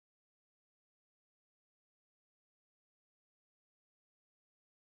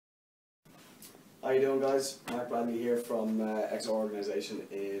How you doing, guys? Mark Bradley here from XR organisation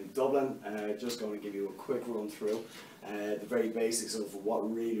in Dublin. Just going to give you a quick run through the very basics of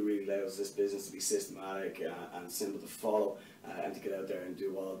what really allows this business to be systematic and simple to follow and to get out there and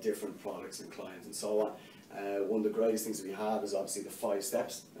do all different products and clients and so on. One of the greatest things that we have is obviously the 5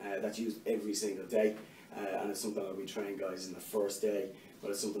 steps that's used every single day, and it's something that we train guys in the first day, but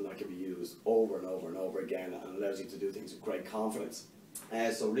it's something that can be used over and over again and allows you to do things with great confidence.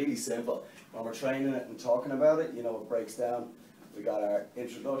 So really simple. When we're training it and talking about it, you know, it breaks down. We got our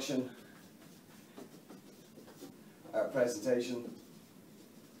introduction, our presentation,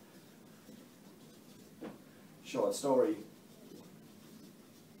 short story,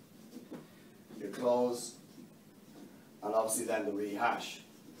 your close, and obviously then the rehash.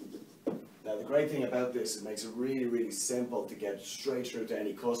 Now the great thing about this, it makes it really simple to get straight through to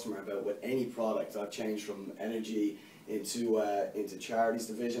any customer about with any product. I've changed from energy into charities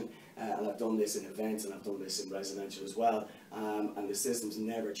division, and I've done this in events and I've done this in residential as well, and the system's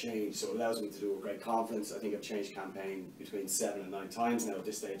never changed, so it allows me to do it with great confidence. I think I've changed campaign between 7 and 9 times now at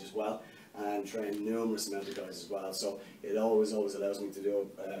this stage as well, and trained numerous amount of guys as well, so it always allows me to do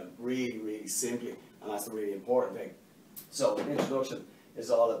it really simply, and that's the really important thing. So the introduction is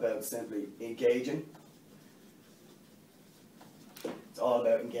all about simply engaging. It's all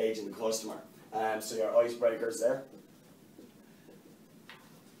about engaging the customer. So your icebreakers there.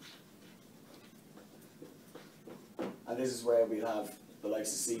 And this is where we have the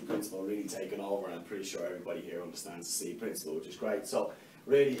likes of C principle really taken over, and I'm pretty sure everybody here understands the C principle, which is great. So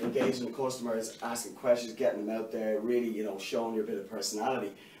really engaging the customers, asking questions, getting them out there, really, you know, showing your bit of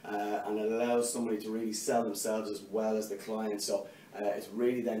personality, and it allows somebody to really sell themselves as well as the client. So it's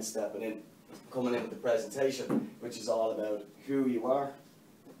really then stepping in, coming in with the presentation, which is all about who you are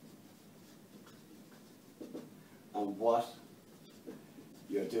and what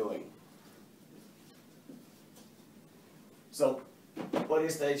you're doing. So by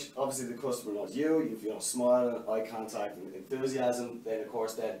this stage, obviously the customer knows you. If you know, smiling, eye contact, and enthusiasm, then of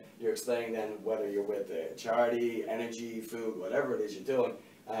course then you're explaining then whether you're with a charity, energy, food, whatever it is you're doing,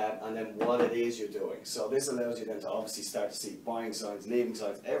 and then what it is you're doing. So this allows you then to obviously start to see buying signs, leaving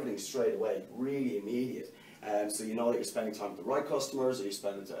signs, everything straight away, really immediate. So you know that you're spending time with the right customers, or you're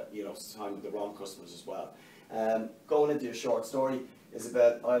spending time with the wrong customers as well. Going into your short story is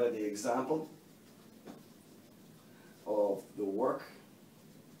about either the example of the work,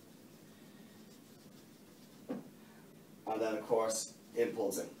 and then of course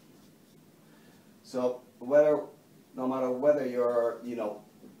impulsing. So no matter whether you're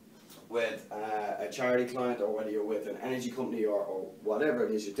with a charity client, or whether you're with an energy company, or whatever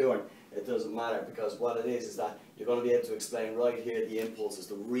it is you're doing, it doesn't matter, because what it is that you're going to be able to explain right here the impulses,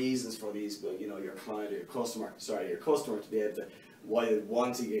 the reasons for these, your client or your customer to be able to, why they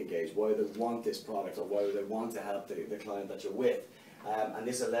want to engage, why they want this product, or why they want to help the client that you're with. And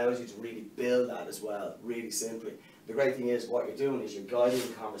this allows you to really build that as well, really simply. The great thing is what you're doing is you're guiding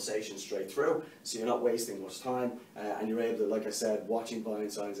the conversation straight through, so you're not wasting much time, and you're able to, like I said, watching buying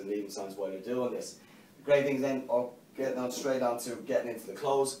signs and leaving signs while you're doing this. The great thing then, getting on straight on to getting into the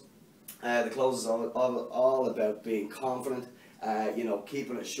close. The close is all about being confident,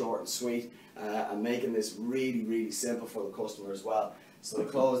 keeping it short and sweet, and making this really simple for the customer as well. So the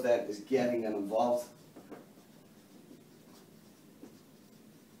close then is getting them involved.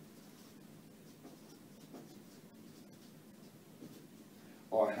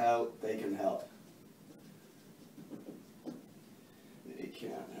 Or how they can help. They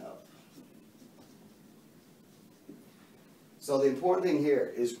can help. So the important thing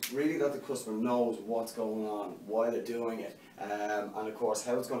here is really that the customer knows what's going on, why they're doing it, and of course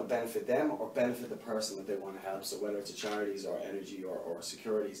how it's going to benefit them or benefit the person that they want to help. So whether it's a charities or energy or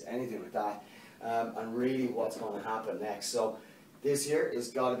securities, anything like that, and really what's going to happen next. So this here has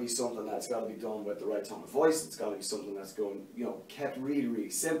got to be something that's got to be done with the right tone of voice. It's got to be something that's going, kept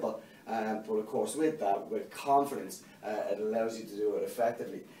really simple, but of course with that, with confidence, it allows you to do it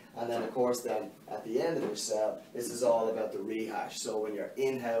effectively. And then of course then at the end of your sell, this is all about the rehash. So when you're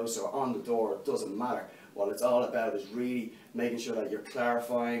in-house or on the door, it doesn't matter. What it's all about is really making sure that you're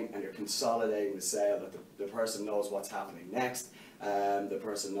clarifying and you're consolidating the sale, that the person knows what's happening next. The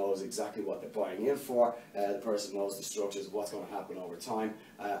person knows exactly what they're buying in for, the person knows the structures of what's going to happen over time,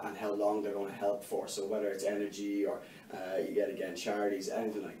 and how long they're going to help for. So whether it's energy or again charities,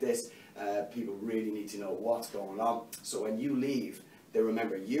 anything like this, people really need to know what's going on. So when you leave, they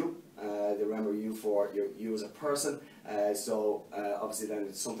remember you, they remember you for you as a person, so obviously then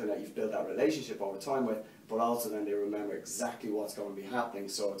it's something that you've built that relationship over time with, but also then they remember exactly what's going to be happening,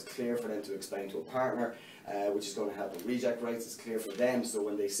 so it's clear for them to explain to a partner, which is going to help with reject rates. It's clear for them, so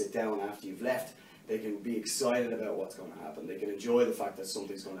when they sit down after you've left, they can be excited about what's going to happen, they can enjoy the fact that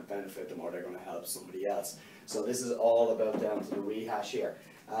something's going to benefit them or they're going to help somebody else. So this is all about down to the rehash here,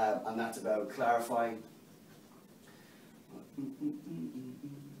 and that's about clarifying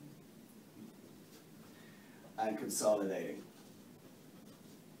and consolidating.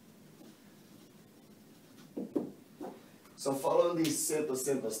 So following these simple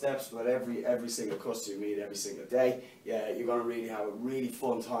steps with every single customer you meet every single day, yeah, you're going to really have a really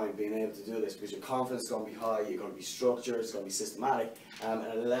fun time being able to do this, because your confidence is going to be high, you're going to be structured, it's going to be systematic, and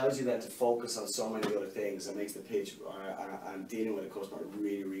it allows you then to focus on so many other things. It makes the pitch and dealing with a customer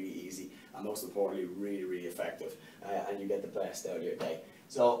really, really easy, and most importantly, really, really effective, and you get the best out of your day.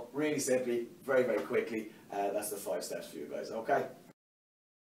 So really simply, very, very quickly, that's the 5 steps for you guys, okay?